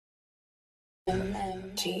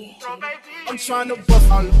I'm trying to bust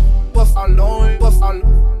all loin, bust all loin, bust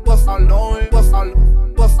all loin, bust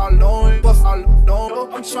all loin, bust all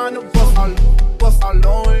loin. I'm trying to bust all loin, bust all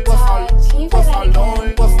loin, bust all loin, bust all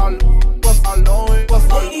loin, bust all loin,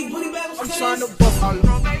 bust all. I'm trying to bust all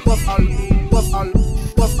loin, bust all loin, bust all loin,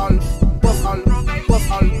 bust all loin, bust all loin,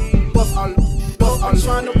 bust all loin, bust all loin. I'm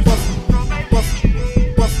trying to bust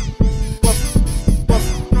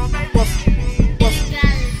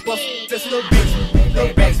this little bitch,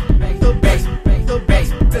 little bass, little bass, little bass,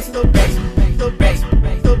 this little bass, little bass,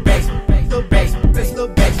 little bass, little bass, this little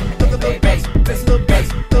bass, little bass, this little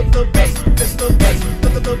bass, little bass, this little bass,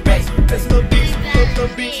 little bass, this little beat, little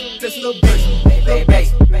beat, this little bitch, little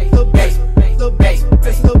bass, little bass, little bass,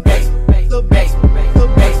 this little bass, little bass,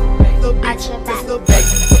 little bass, little beat, this little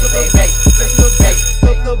bass, little bass, this little bass,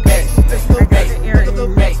 little bass, this little bass,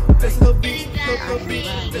 little bass, this little beat, little beat,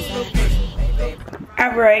 this little beat.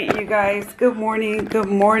 All right, you guys, good morning, good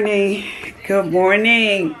morning, good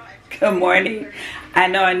morning, good morning. I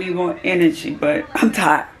know I need more energy, but I'm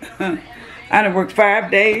tired. I done worked 5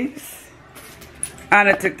 days. I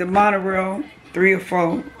done took the monorail 3 or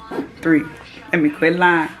 4. Let me quit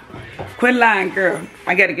lying. Quit lying, girl.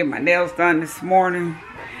 I got to get my nails done this morning.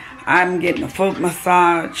 I'm getting a foot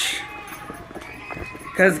massage.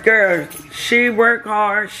 Because, girl, she work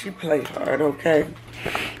hard, she play hard, okay?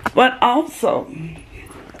 But also,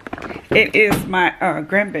 it is my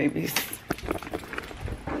grandbaby's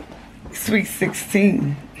sweet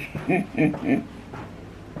 16.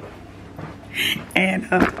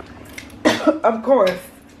 And of course,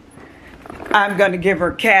 I'm going to give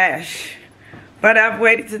her cash. But I've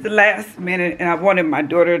waited to the last minute and I wanted my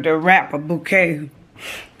daughter to wrap a bouquet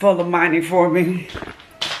full of money for me.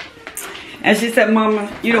 And she said,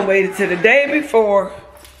 Mama, you done waited till the day before.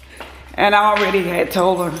 And I already had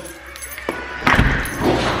told her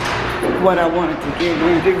what I wanted to give her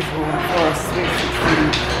and do for a sweet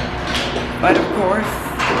 16. But of course,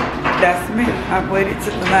 that's me. I waited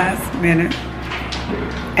till the last minute.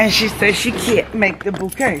 And she said she can't make the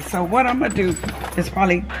bouquet. So what I'm going to do is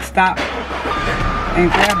probably stop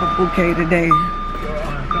and grab a bouquet today.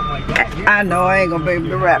 I know I ain't going to be able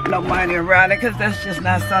to wrap no money around it because that's just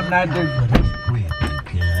not something I do.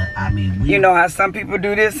 You know how some people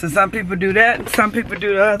do this and some people do that and some people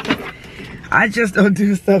do the other. I just don't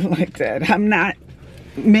do stuff like that. I'm not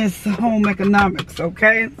Miss Home Economics,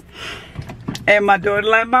 okay? And my daughter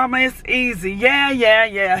like, Mama, it's easy. Yeah.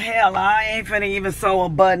 Hell, I ain't finna even sew a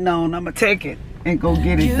button on. I'ma take it and go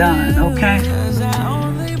get it done, okay?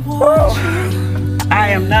 Whoa. I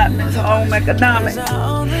am not Miss Home Economics.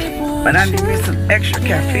 But I need me some extra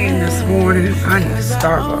caffeine this morning. I need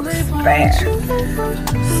Starbucks bad.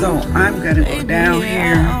 So I'm gonna go down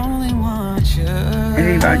here and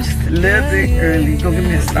leave out just a little bit early. Go get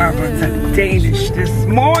me a Starbucks and Danish this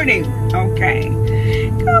morning. Okay.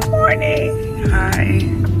 Good morning. Hi.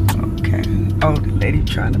 Okay. Oh, the lady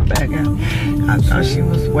trying to back out. I thought she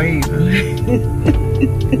was waving.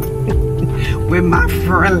 With my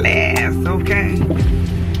front ass, okay?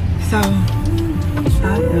 So I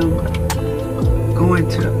am going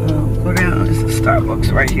to go down. There's a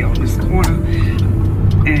Starbucks right here on this corner.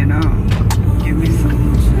 And give me some.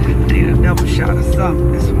 I need a double shot of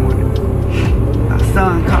something this morning. My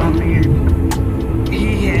son called me and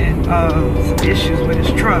he had some issues with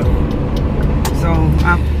his truck. So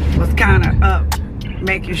I was kind of up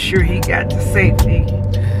making sure he got to safety.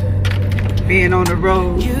 Being on the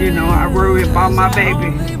road, you know, I worry about my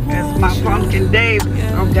baby. That's my pumpkin David,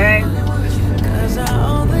 okay?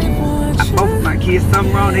 Both my kids,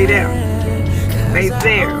 something wrong, they there. They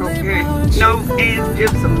there, okay? No ands,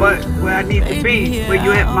 ifs, or buts where I need to be. Where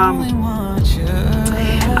you at, Mama?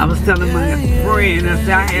 I was telling my friend, I said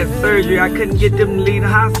I had surgery. I couldn't get them to leave the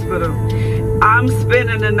hospital. I'm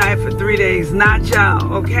spending the night for 3 days, not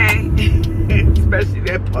y'all, okay? Especially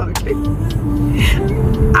that pumpkin.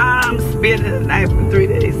 I'm spending the night for 3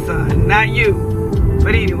 days, son, not you.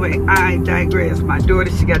 But anyway, I digress. My daughter,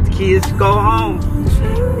 she got the kids to go home.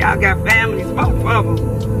 Y'all got families, both of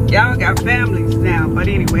them. Y'all got families now. But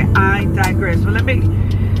anyway, I digress. Well, let me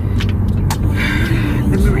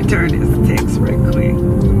return this text right quick.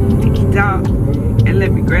 Tikki talk. And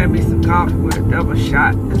let me grab me some coffee with a double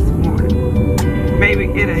shot this morning. Maybe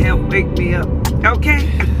it'll help wake me up. Okay?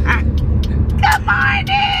 Good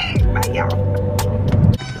morning. Bye, y'all.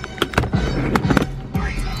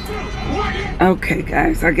 Okay,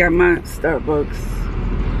 guys, I got my Starbucks,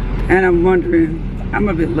 and I'm wondering, I'm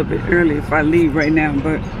gonna be a little bit early if I leave right now,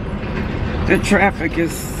 but the traffic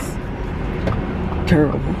is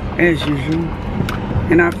terrible, as usual,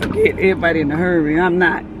 and I forget everybody in a hurry. I'm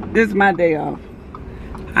not. This is my day off.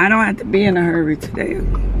 I don't have to be in a hurry today.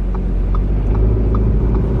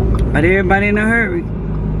 But everybody in a hurry.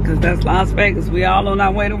 Because that's Las Vegas. We all on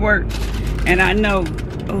our way to work. And I know,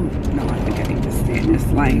 oh, no, I think I need to stay in this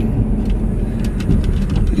lane.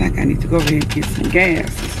 Like I need to go over here and get some gas.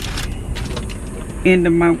 End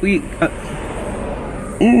of my week.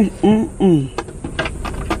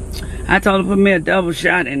 I told her to put me a double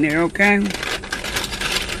shot in there, okay?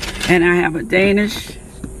 And I have a Danish.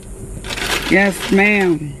 Yes,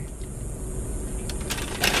 ma'am.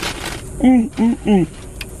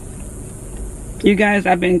 You guys,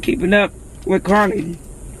 I've been keeping up with Carly.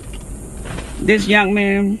 This young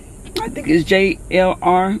man, I think it's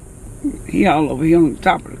JLR. He all over here on the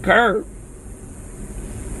top of the curb.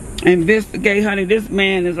 Investigate, honey. This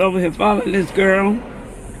man is over here following this girl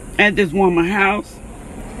at this woman's house.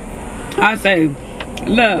 I say,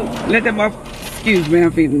 look, let them up. Excuse me,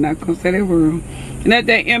 I'm not gonna say that word. Let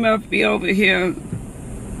that MF be over here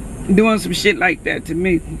doing some shit like that to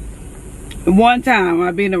me. One time,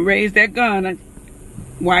 I been to raise that gun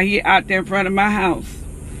while he out there in front of my house.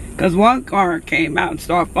 Because one car came out and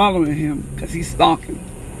started following him because he's stalking.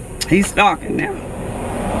 He's stalking now.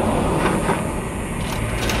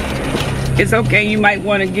 It's okay, you might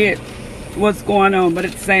want to get what's going on, but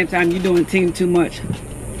at the same time, you're doing team too much.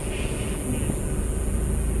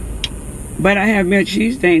 But I have met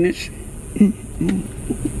she's Danish.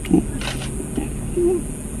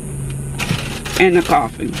 And the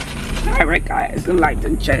coffee. All right, guys, the light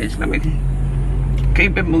didn't change. Let me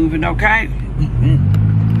keep it moving, okay?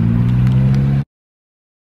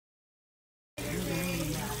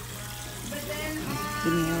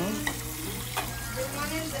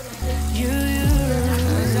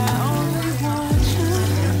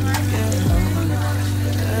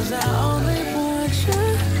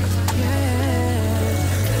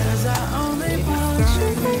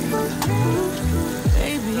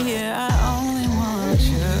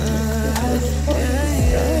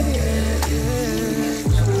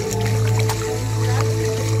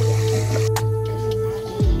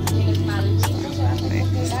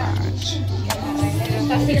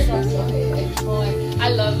 I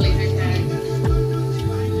love laser tag.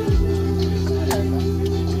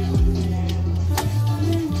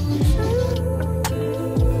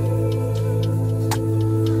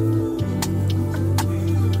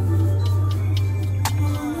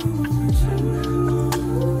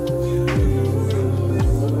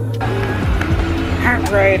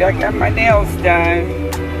 Alright, I got my nails done.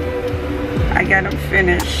 I got them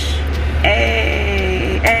finished.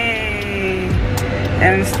 Hey, hey.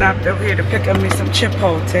 And I stopped over here to pick up me some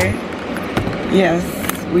Chipotle. Yes,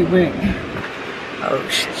 we went. Oh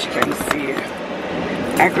shit, you can't see it.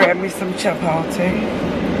 I grabbed me some Chipotle.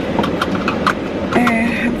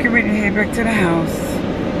 And I'm getting ready to head back to the house.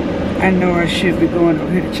 I know I should be going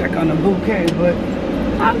over here to check on the bouquet, but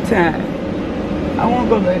I'm tired. I won't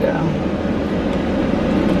go lay down.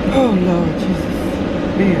 Oh Lord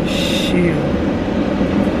Jesus, be a shield.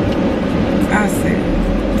 I said,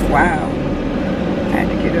 wow. I had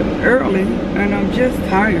to get up early and I'm just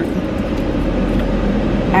tired.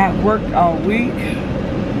 I worked all week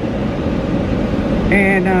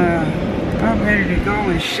and I'm ready to go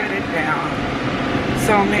and shut it down.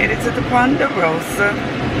 So I'm headed to the Ponderosa.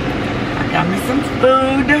 I got me some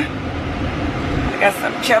food. I got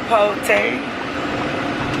some Chipotle.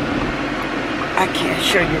 I can't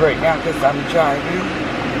show you right now because I'm driving.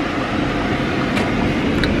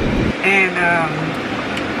 And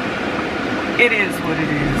it is what it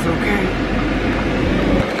is, okay?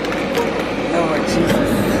 Lord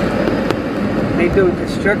Jesus. They doing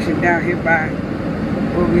construction down here by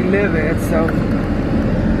where we live at, so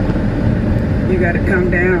you gotta come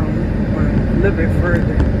down a little bit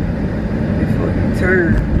further before you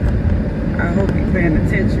turn. I hope you're paying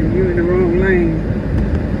attention. You're in the wrong lane.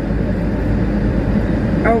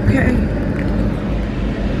 Okay.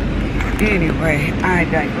 Anyway, I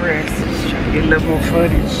digress. Just trying to get a little more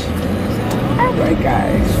footage. Alright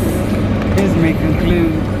guys, this may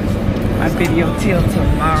conclude my video till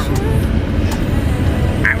tomorrow.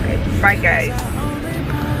 Alright, bye guys.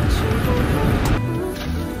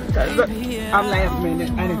 Look, I'm last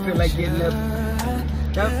minute. I didn't feel like getting up.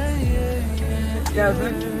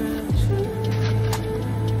 Doesn't.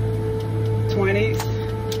 20s.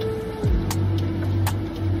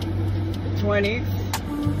 20s.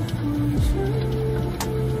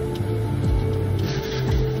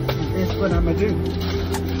 That's what I'm gonna do.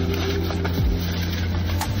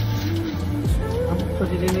 I'm gonna put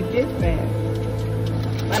it in a gift bag.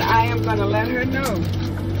 But I am gonna let her know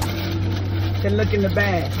to look in the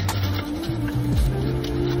bag.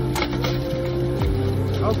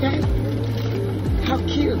 Okay? how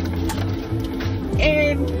cute.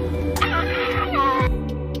 And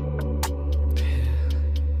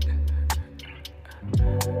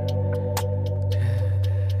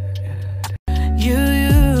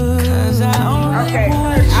okay,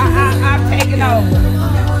 I'm taking over.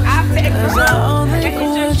 I'm taking over.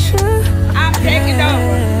 I'm taking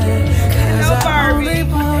over. No Barbie.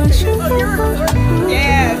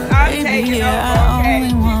 Yes, I'm taking over. Okay.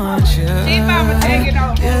 She's mama taking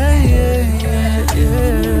over.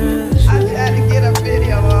 I'm trying to get a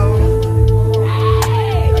video of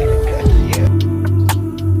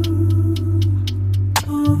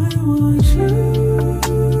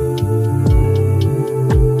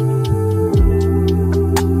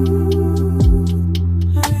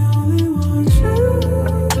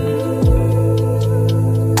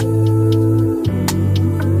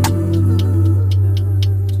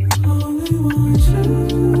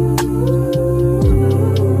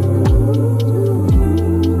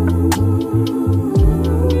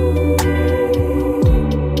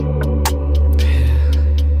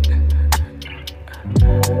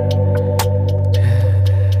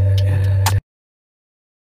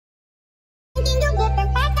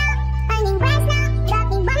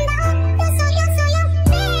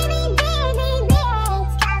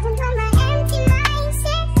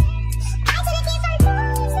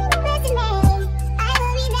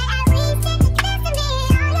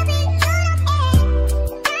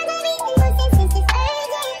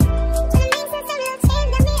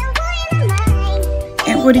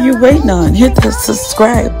what are you waiting on? Hit the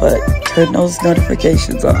subscribe button. Turn those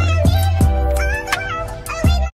notifications on.